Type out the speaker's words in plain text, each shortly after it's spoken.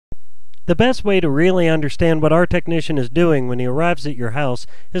The best way to really understand what our technician is doing when he arrives at your house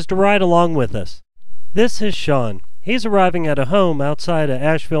is to ride along with us. This is Sean. He's arriving at a home outside of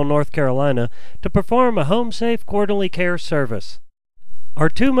Asheville, North Carolina to perform a home-safe quarterly care service. Our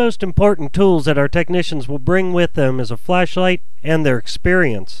two most important tools that our technicians will bring with them is a flashlight and their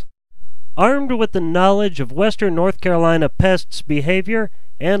experience. Armed with the knowledge of Western North Carolina pests' behavior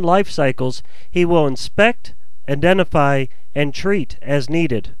and life cycles, he will inspect, identify, and treat as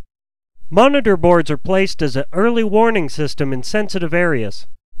needed. Monitor boards are placed as an early warning system in sensitive areas,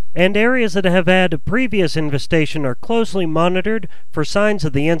 and areas that have had a previous infestation are closely monitored for signs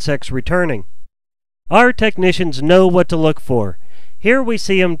of the insects returning. Our technicians know what to look for. Here we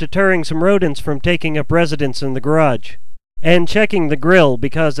see them deterring some rodents from taking up residence in the garage, and checking the grill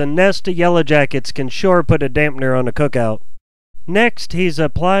because a nest of yellow jackets can sure put a dampener on a cookout. Next, he's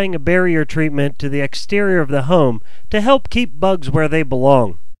applying a barrier treatment to the exterior of the home to help keep bugs where they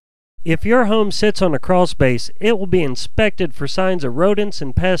belong. If your home sits on a crawl space, it will be inspected for signs of rodents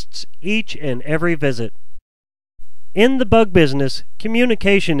and pests each and every visit. In the bug business,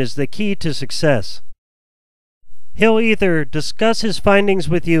 communication is the key to success. He'll either discuss his findings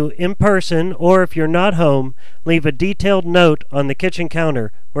with you in person, or if you're not home, leave a detailed note on the kitchen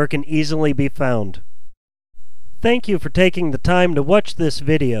counter where it can easily be found. Thank you for taking the time to watch this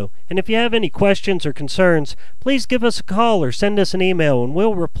video, and if you have any questions or concerns, please give us a call or send us an email and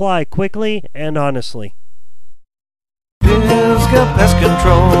we'll reply quickly and honestly. Pisgah Pest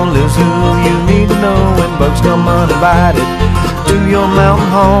Control is who you need to know when bugs come uninvited to your mountain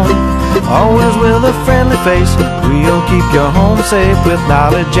home. Always with a friendly face, we'll keep your home safe with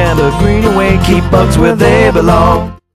knowledge and a greener way. Keep bugs where they belong.